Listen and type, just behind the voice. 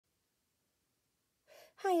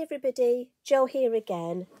Hi everybody, Jo here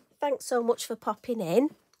again. Thanks so much for popping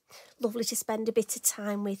in. Lovely to spend a bit of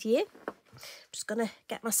time with you. I'm just going to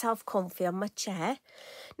get myself comfy on my chair.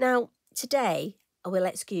 Now, today, I will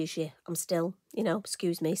excuse you. I'm still,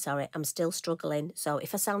 I'm still struggling. So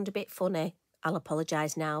if I sound a bit funny, I'll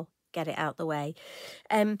apologise now. Get it out the way.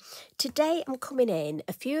 Today I'm coming in.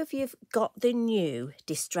 A few of you have got the new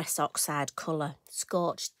Distress Oxide colour,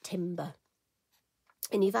 Scorched Timber.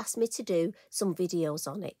 And you've asked me to do some videos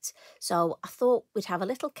on it. So I thought we'd have a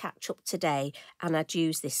little catch up today and I'd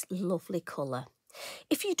use this lovely colour.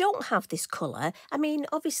 If you don't have this colour, I mean,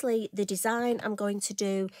 obviously the design I'm going to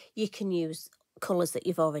do, you can use colours that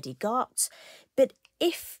you've already got. But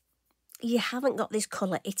if you haven't got this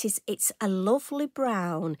colour, it's a lovely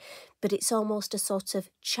brown, but it's almost a sort of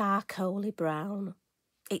charcoaly brown.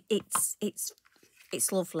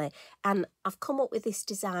 It's lovely, and I've come up with this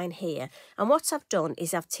design here, and what I've done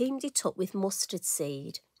is I've teamed it up with mustard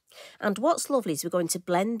seed. And what's lovely is we're going to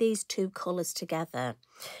blend these two colours together,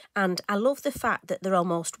 and I love the fact that they're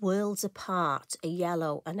almost worlds apart, a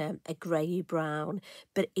yellow and a grey brown,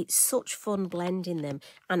 but it's such fun blending them,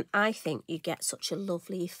 and I think you get such a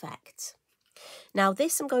lovely effect. Now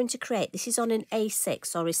this I'm going to create, this is on an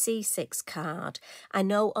A6 or a C6 card. I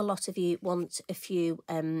know a lot of you want a few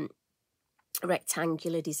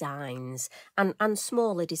rectangular designs and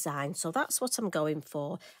smaller designs, so that's what I'm going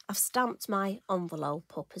for. I've stamped my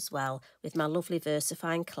envelope up as well with my lovely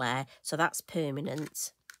VersaFine Clay, so that's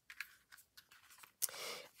permanent.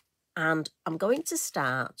 And I'm going to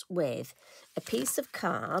start with a piece of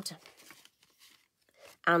card,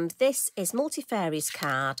 and this is Multifairies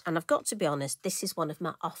card, and I've got to be honest, this is one of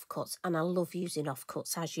my offcuts, and I love using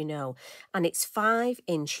offcuts, as you know, and it's 5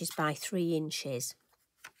 inches by 3 inches.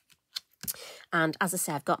 And as I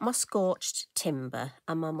say, I've got my Scorched Timber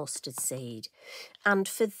and my mustard seed. And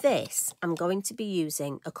for this, I'm going to be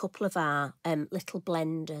using a couple of our little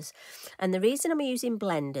blenders. And the reason I'm using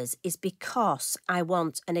blenders is because I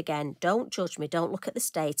want, and again, don't judge me, don't look at the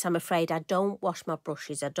state. I'm afraid I don't wash my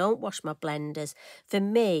brushes, I don't wash my blenders. For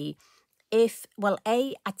me, I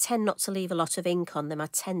tend not to leave a lot of ink on them. I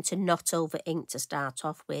tend to not over ink to start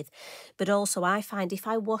off with. But also I find if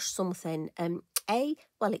I wash something,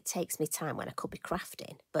 it takes me time when I could be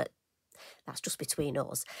crafting, but that's just between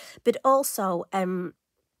us. But also,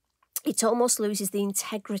 it almost loses the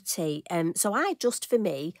integrity. So I just, for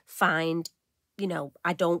me, find,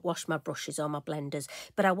 I don't wash my brushes or my blenders,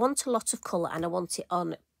 but I want a lot of colour and I want it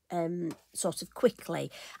on sort of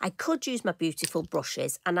quickly. I could use my beautiful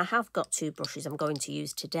brushes, and I have got 2 brushes I'm going to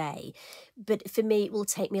use today, but for me it will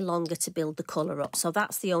take me longer to build the colour up, so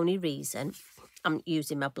that's the only reason I'm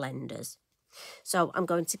using my blenders. So I'm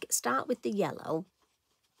going to start with the yellow,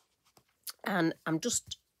 and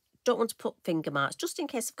don't want to put finger marks just in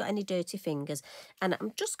case I've got any dirty fingers, and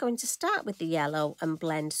I'm just going to start with the yellow and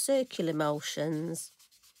blend circular motions.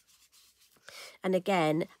 And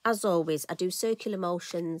again, as always, I do circular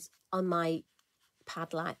motions on my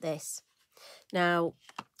pad like this. Now,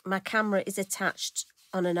 my camera is attached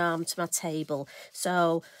on an arm to my table,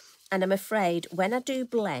 and I'm afraid when I do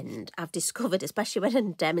blend, I've discovered, especially when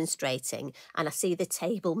I'm demonstrating and I see the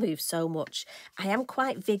table move so much, I am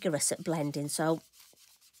quite vigorous at blending. So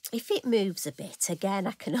if it moves a bit, again,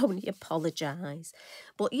 I can only apologise.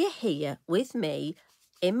 But you're here with me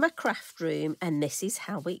in my craft room, and this is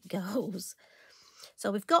how it goes.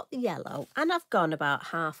 So we've got the yellow, and I've gone about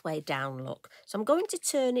halfway down, look. So I'm going to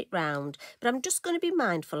turn it round, but I'm just going to be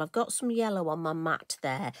mindful. I've got some yellow on my mat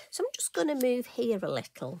there, so I'm just going to move here a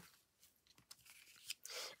little.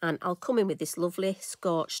 And I'll come in with this lovely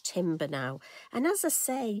Scorched Timber now. And as I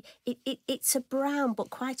say, it's a brown, but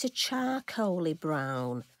quite a charcoaly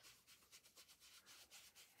brown.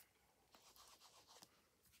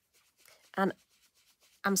 And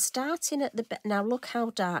I'm starting at the... Now, look how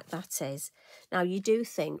dark that is. Now, you do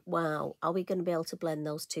think, wow, are we going to be able to blend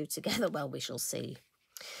those two together? Well, we shall see.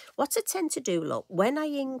 What I tend to do, look, when I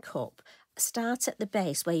ink up, start at the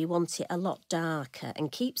base where you want it a lot darker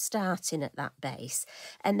and keep starting at that base.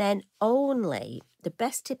 And then only, the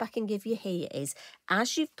best tip I can give you here is,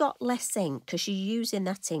 as you've got less ink, because you're using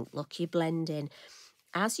that ink, look, you're blending,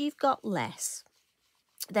 as you've got less,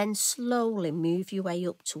 then slowly move your way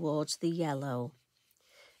up towards the yellow.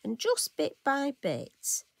 And just bit by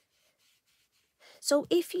bit. So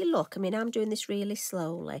if you look, I mean, I'm doing this really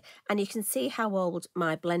slowly, and you can see how old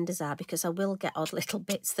my blenders are because I will get odd little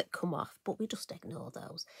bits that come off, but we just ignore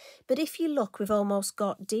those. But if you look, we've almost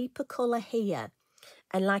got deeper colour here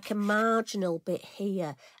and like a marginal bit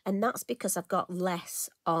here, and that's because I've got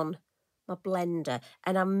less on my blender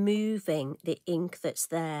and I'm moving the ink that's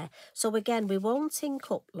there. So again, we won't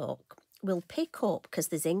ink up, look. we'll pick up, because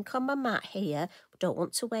there's ink on my mat here, we don't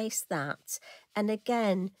want to waste that. And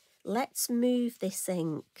again, let's move this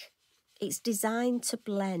ink. It's designed to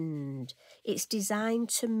blend. It's designed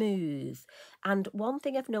to move. And one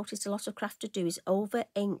thing I've noticed a lot of crafters do is over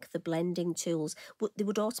ink the blending tools. They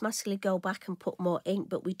would automatically go back and put more ink,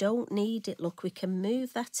 but we don't need it. Look, we can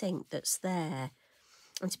move that ink that's there.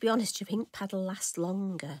 And to be honest, your ink pad will last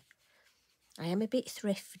longer. I am a bit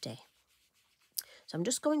thrifty. So I'm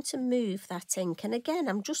just going to move that ink. And again,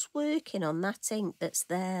 I'm just working on that ink that's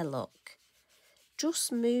there, look.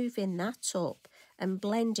 Just moving that up and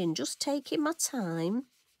blending, just taking my time.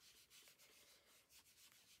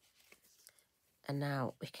 And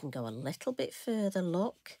now we can go a little bit further,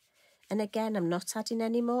 look. And again, I'm not adding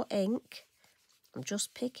any more ink. I'm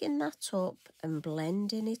just picking that up and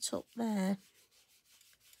blending it up there.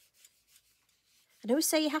 I always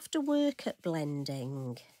say you have to work at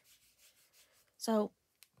blending. So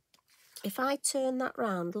if I turn that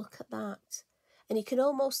round, look at that. And you can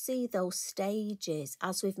almost see those stages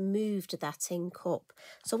as we've moved that ink up.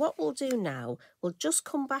 So what we'll do now, we'll just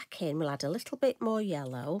come back in, we'll add a little bit more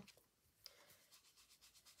yellow.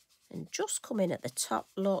 And just come in at the top,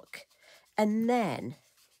 look. And then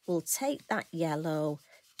we'll take that yellow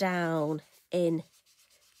down in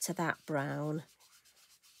to that brown.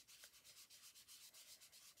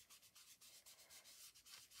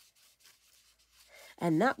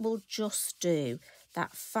 And that will just do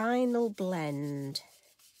that final blend.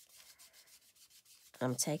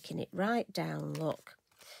 I'm taking it right down, look.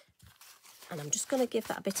 And I'm just going to give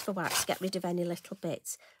that a bit of a wax, get rid of any little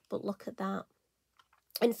bits. But look at that.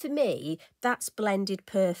 And for me, that's blended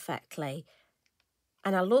perfectly.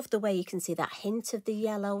 And I love the way you can see that hint of the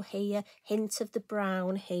yellow here, hint of the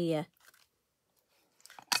brown here.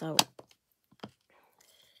 So,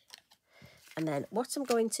 and then what I'm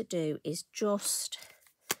going to do is just,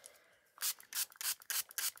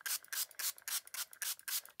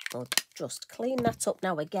 I'll just clean that up.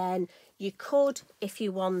 Now again, you could, if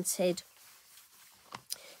you wanted,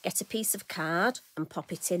 get a piece of card and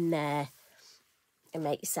pop it in there and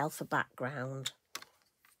make yourself a background.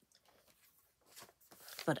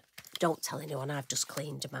 But don't tell anyone, I've just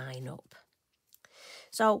cleaned mine up.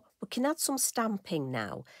 So we can add some stamping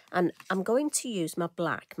now, and I'm going to use my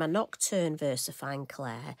black, my Nocturne Versafine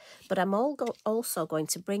Clair, but I'm also going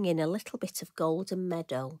to bring in a little bit of Golden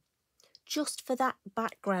Meadow, just for that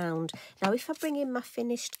background. Now if I bring in my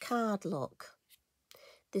finished card, look,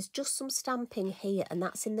 there's just some stamping here, and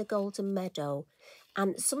that's in the Golden Meadow.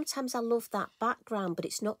 And sometimes I love that background, but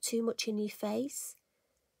it's not too much in your face.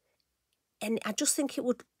 And I just think it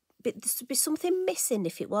would be something missing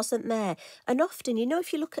if it wasn't there. And often, you know,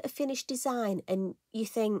 if you look at a finished design and you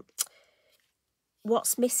think,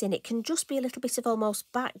 what's missing? It can just be a little bit of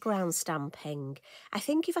almost background stamping. I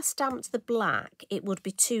think if I stamped the black, it would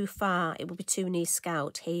be too far. It would be too near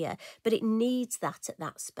scout here. But it needs that at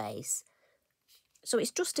that space. So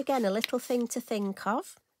it's just, again, a little thing to think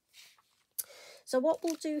of. So what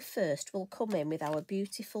we'll do first, we'll come in with our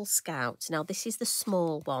beautiful scout. Now, this is the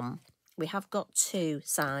small one. We have got 2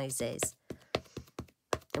 sizes.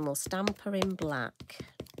 And we'll stamp her in black.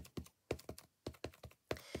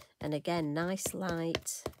 And again, nice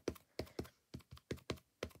light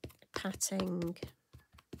patting.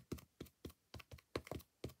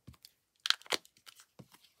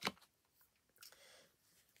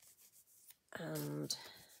 And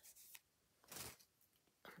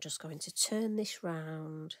I'm just going to turn this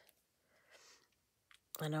round.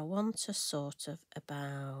 And I want to sort of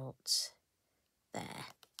about there.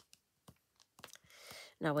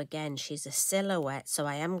 Now again, she's a silhouette, so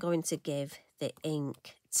I am going to give the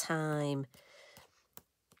ink time.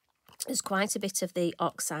 There's quite a bit of the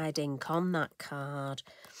oxide ink on that card,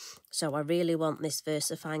 so I really want this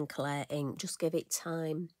Versafine Clair ink. Just give it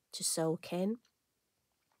time to soak in.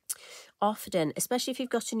 Often, especially if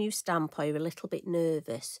you've got a new stamp or you're a little bit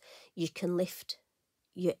nervous, you can lift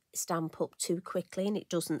your stamp up too quickly and it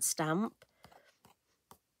doesn't stamp.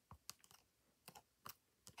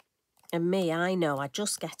 And me, I know I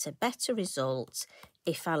just get a better result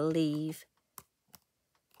if I leave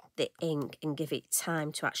the ink and give it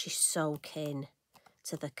time to actually soak in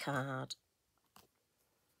to the card.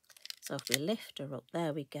 So if we lift her up,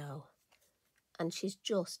 there we go. And she's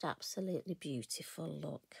just absolutely beautiful,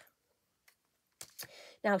 look.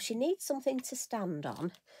 Now she needs something to stand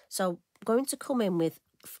on, so I'm going to come in with,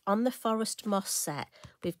 on the Forest Moss set,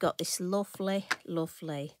 we've got this lovely,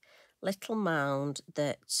 lovely little mound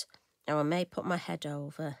that, now I may put my head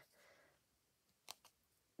over,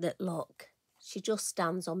 that look, she just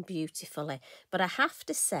stands on beautifully. But I have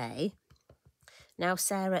to say, Now,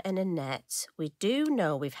 Sarah and Annette, we do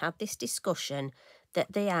know, we've had this discussion,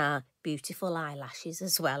 that they are beautiful eyelashes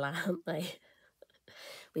as well, aren't they?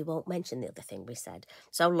 We won't mention the other thing we said.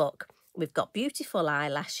 So look, we've got beautiful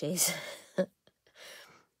eyelashes.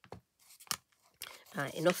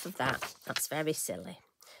 Right, enough of that. That's very silly.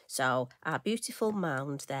 So our beautiful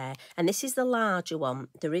mound there. And this is the larger one.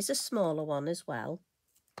 There is a smaller one as well.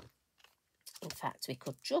 In fact, we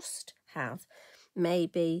could just have,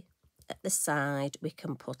 maybe at the side, we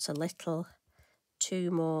can put a little, 2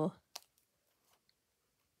 more.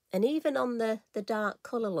 And even on the dark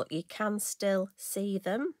colour, look, you can still see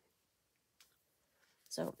them.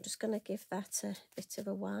 So I'm just going to give that a bit of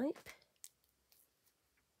a wipe.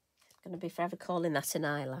 I'm going to be forever calling that an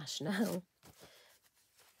eyelash now.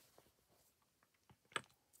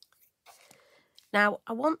 Now,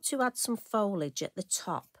 I want to add some foliage at the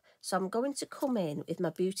top. So I'm going to come in with my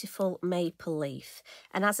beautiful maple leaf.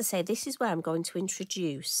 And as I say, this is where I'm going to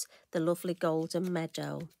introduce the lovely golden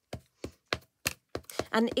meadow.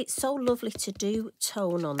 And it's so lovely to do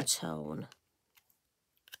tone on tone.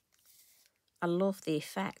 I love the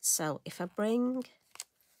effect. So if I bring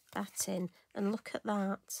that in and look at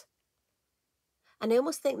that. And I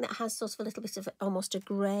almost think that has sort of a little bit of almost a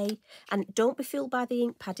grey. And don't be fooled by the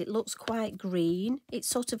ink pad, it looks quite green. It's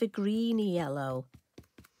sort of a greeny yellow.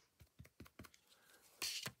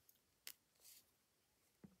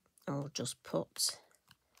 And we'll just put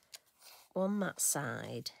on that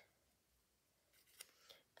side.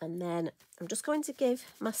 And then I'm just going to give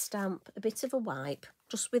my stamp a bit of a wipe,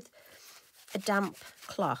 just with a damp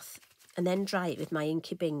cloth, and then dry it with my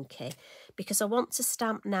Inky Binky, because I want to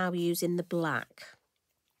stamp now using the black.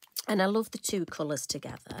 And I love the 2 colours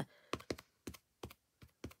together.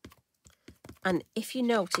 And if you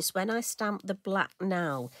notice, when I stamp the black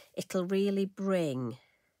now, it'll really bring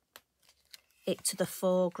it to the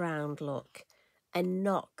foreground, look, and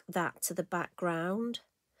knock that to the background.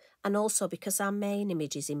 And also, because our main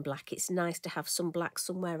image is in black, it's nice to have some black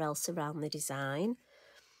somewhere else around the design.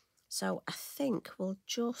 So I think we'll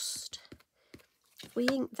just, if we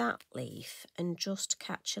ink that leaf and just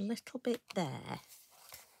catch a little bit there,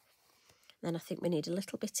 then I think we need a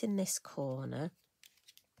little bit in this corner.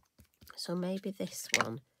 So maybe this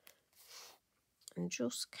one. And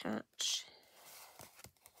just catch.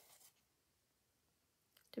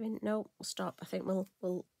 No, we'll stop. I think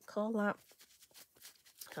we'll call that.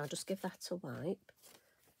 I'll just give that a wipe.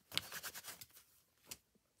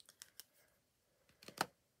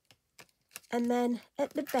 And then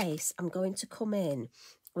at the base, I'm going to come in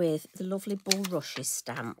with the lovely Bulrushes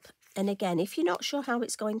stamp. And again, if you're not sure how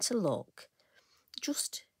it's going to look,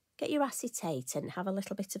 just get your acetate and have a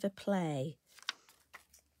little bit of a play.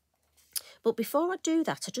 But before I do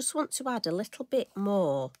that, I just want to add a little bit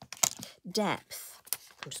more depth.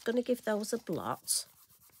 I'm just going to give those a blot.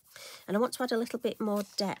 And I want to add a little bit more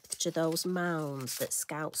depth to those mounds that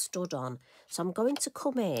Scout stood on. So I'm going to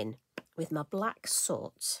come in with my black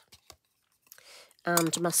soot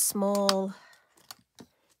and my small,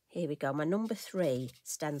 here we go, my number 3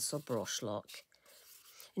 stencil brush, look.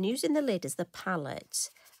 And using the lid as the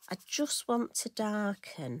palette, I just want to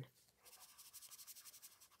darken.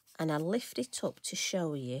 And I lift it up to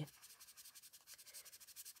show you.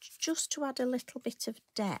 Just to add a little bit of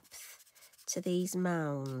depth to these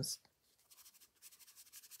mounds.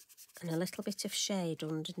 And a little bit of shade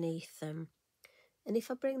underneath them. And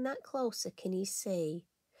if I bring that closer, can you see?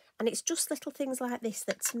 And it's just little things like this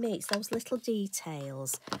that, to me, it's those little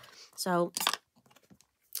details. So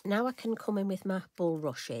now I can come in with my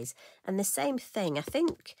bulrushes. And the same thing, I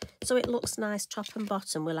think, so it looks nice top and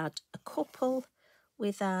bottom, we'll add a couple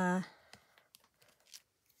with our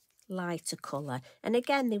lighter colour. And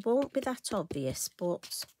again, they won't be that obvious,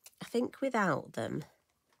 but I think without them,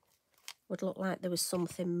 would look like there was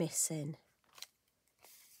something missing.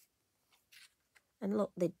 And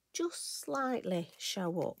look, they just slightly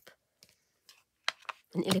show up.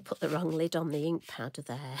 I nearly put the wrong lid on the ink pad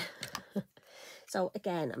there. So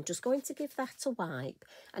again, I'm just going to give that a wipe.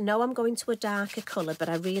 I know I'm going to a darker colour, but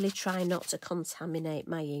I really try not to contaminate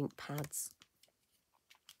my ink pads.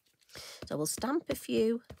 So we'll stamp a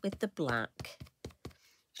few with the black.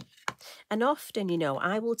 And often, you know,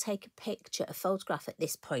 I will take a picture, a photograph at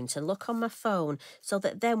this point and look on my phone so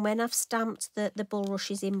that then when I've stamped the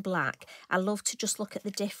bulrushes in black, I love to just look at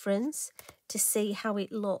the difference to see how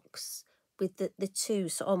it looks with the two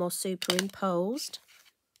so almost superimposed.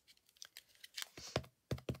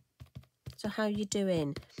 So how you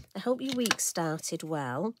doing? I hope your week started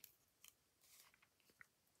well.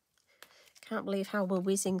 Can't believe how we're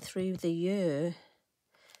whizzing through the year.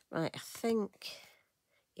 Right, I think,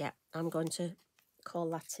 yeah, I'm going to call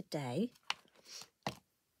that a day.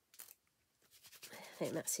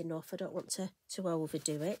 think that's enough. I don't want to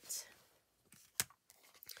overdo it.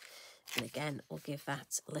 And again, we'll give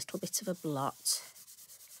that a little bit of a blot.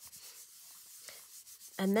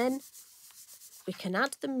 And then we can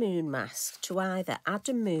add the moon mask to either add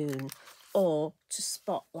a moon or to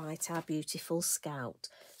spotlight our beautiful scout.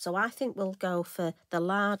 So I think we'll go for the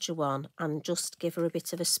larger one and just give her a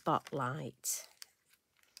bit of a spotlight.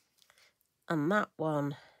 And that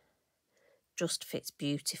one just fits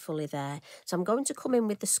beautifully there. So I'm going to come in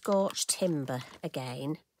with the Scorched Timber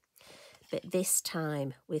again, but this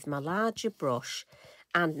time with my larger brush.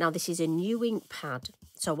 And now this is a new ink pad,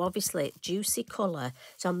 so obviously juicy colour,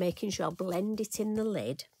 so I'm making sure I blend it in the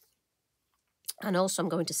lid. And also I'm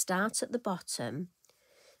going to start at the bottom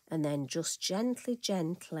and then just gently,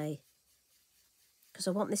 because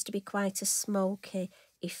I want this to be quite a smoky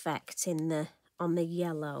effect on the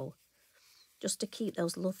yellow, just to keep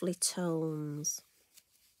those lovely tones.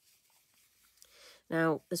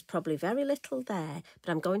 Now, there's probably very little there,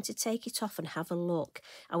 but I'm going to take it off and have a look.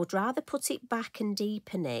 I would rather put it back and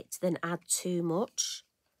deepen it than add too much.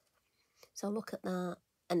 So look at that.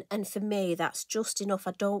 And for me, that's just enough.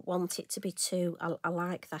 I don't want it to be too, I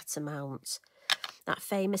like that amount. That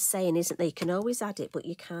famous saying, isn't there? You can always add it, but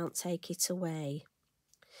you can't take it away.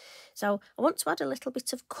 So I want to add a little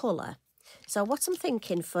bit of colour. So what I'm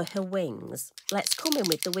thinking for her wings, let's come in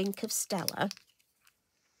with the Wink of Stella.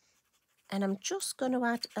 And I'm just going to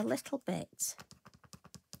add a little bit,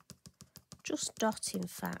 just dot in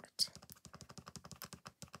fact,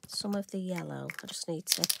 some of the yellow. I just need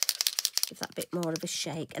to give that a bit more of a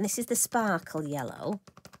shake. And this is the sparkle yellow,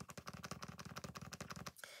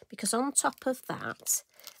 because on top of that,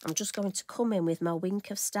 I'm just going to come in with my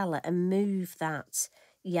Wink of Stella and move that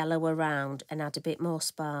yellow around and add a bit more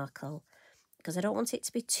sparkle, because I don't want it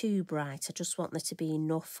to be too bright. I just want there to be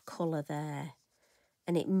enough colour there.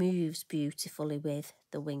 And it moves beautifully with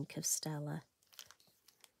the Wink of Stella.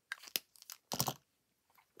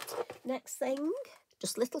 Next thing,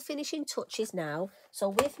 just little finishing touches now. So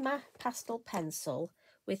with my pastel pencil,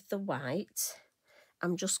 with the white,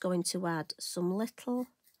 I'm just going to add some little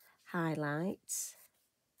highlights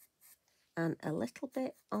and a little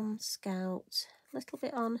bit on scout, a little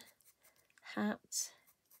bit on hat,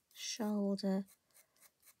 shoulder.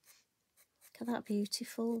 Look at that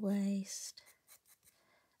beautiful waist.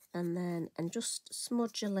 And just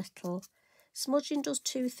smudge a little. Smudging does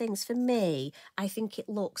two things. For me, I think it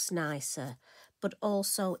looks nicer, but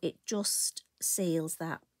also it just seals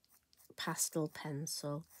that pastel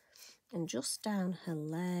pencil. And just down her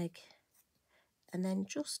leg, and then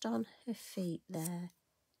just on her feet there.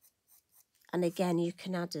 And again, you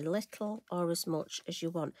can add a little or as much as you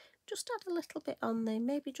want. Just add a little bit on there,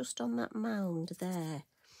 maybe just on that mound there.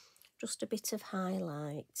 Just a bit of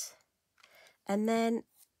highlight. And then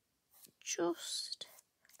just,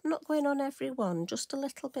 I'm not going on every one, just a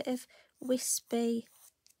little bit of wispy.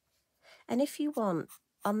 And if you want,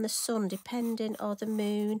 on the sun, depending, or the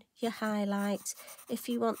moon, your highlight, if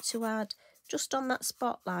you want to add, just on that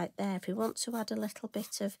spotlight there, if you want to add a little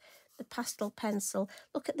bit of the pastel pencil,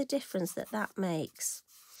 look at the difference that that makes.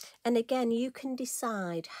 And again, you can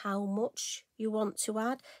decide how much you want to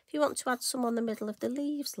add. If you want to add some on the middle of the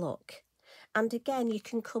leaves, look. And again, you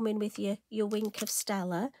can come in with your Wink of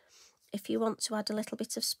Stella, if you want to add a little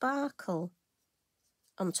bit of sparkle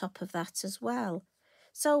on top of that as well.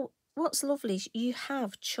 So what's lovely is you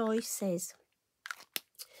have choices.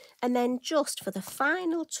 And then just for the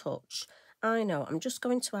final touch, I know I'm just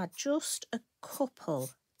going to add just a couple,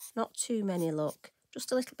 not too many, look,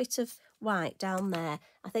 just a little bit of white down there.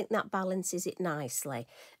 I think that balances it nicely.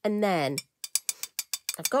 And then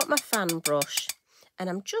I've got my fan brush and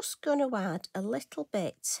I'm just going to add a little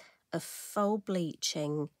bit of faux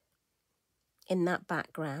bleaching in that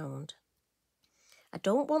background. I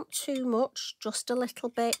don't want too much, just a little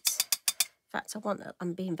bit. In fact,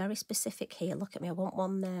 I'm being very specific here. Look at me, I want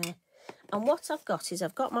one there. And what I've got is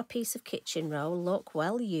I've got my piece of kitchen roll, look,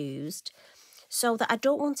 well used, so that I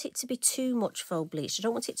don't want it to be too much faux bleach. I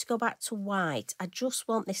don't want it to go back to white. I just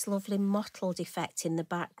want this lovely mottled effect in the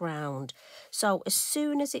background. So as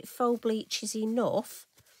soon as it faux bleaches enough,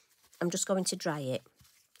 I'm just going to dry it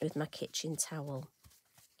with my kitchen towel.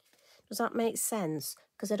 Does that make sense?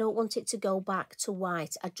 Because I don't want it to go back to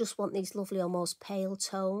white. I just want these lovely, almost pale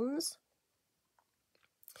tones.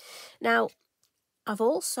 Now, I've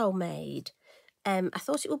also made, I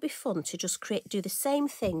thought it would be fun to just do the same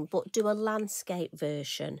thing, but do a landscape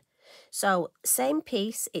version. So, same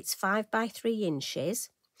piece, it's 5 by 3 inches,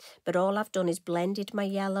 but all I've done is blended my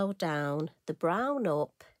yellow down, the brown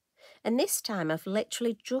up, and this time I've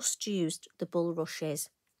literally just used the bulrushes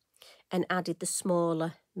and added the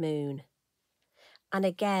smaller moon. And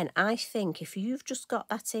again, I think if you've just got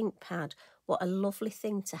that ink pad, what a lovely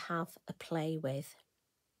thing to have a play with.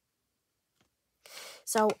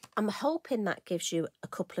 So I'm hoping that gives you a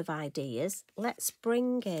couple of ideas. Let's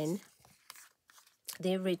bring in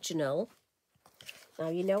the original. Now,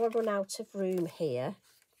 you know I run out of room here.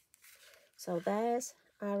 So there's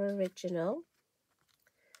our original.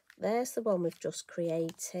 There's the one we've just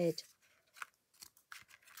created.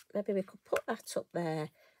 Maybe we could put that up there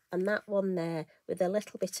and that one there with a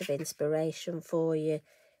little bit of inspiration for you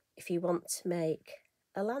if you want to make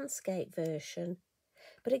a landscape version.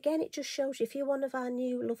 But again, it just shows you if you're one of our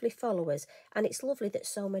new lovely followers, and it's lovely that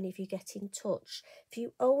so many of you get in touch. If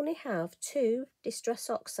you only have 2 Distress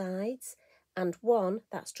Oxides and 1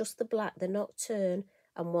 that's just the black, the nocturne,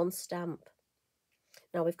 and 1 stamp.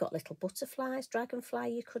 Now we've got little butterflies, dragonfly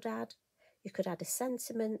you could add. You could add a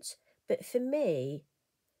sentiment. But for me,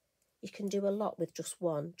 you can do a lot with just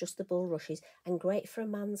 1, just the bulrushes, and great for a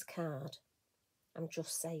man's card. I'm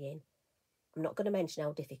just saying. I'm not going to mention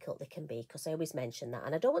how difficult they can be because I always mention that.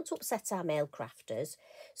 And I don't want to upset our male crafters.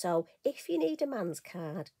 So if you need a man's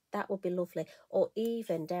card, that would be lovely. Or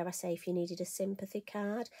even, dare I say, if you needed a sympathy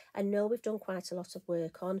card. I know we've done quite a lot of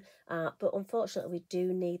work on, but unfortunately we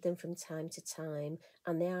do need them from time to time.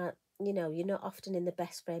 And they are, you know, you're not often in the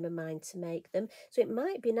best frame of mind to make them. So it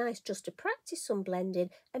might be nice just to practice some blending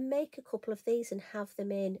and make a couple of these and have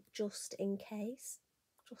them in just in case.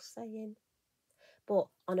 Just saying. But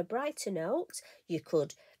on a brighter note, you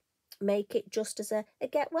could make it just as a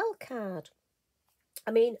get well card.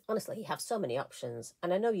 I mean, honestly, you have so many options.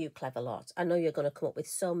 And I know you clever lot. I know you're going to come up with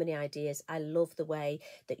so many ideas. I love the way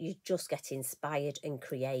that you just get inspired and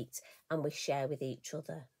create and we share with each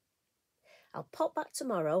other. I'll pop back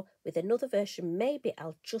tomorrow with another version. Maybe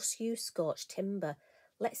I'll just use Scorched Timber.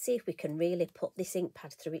 Let's see if we can really put this ink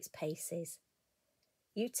pad through its paces.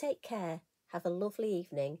 You take care. Have a lovely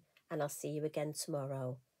evening. And I'll see you again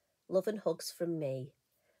tomorrow. Love and hugs from me.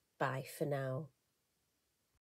 Bye for now.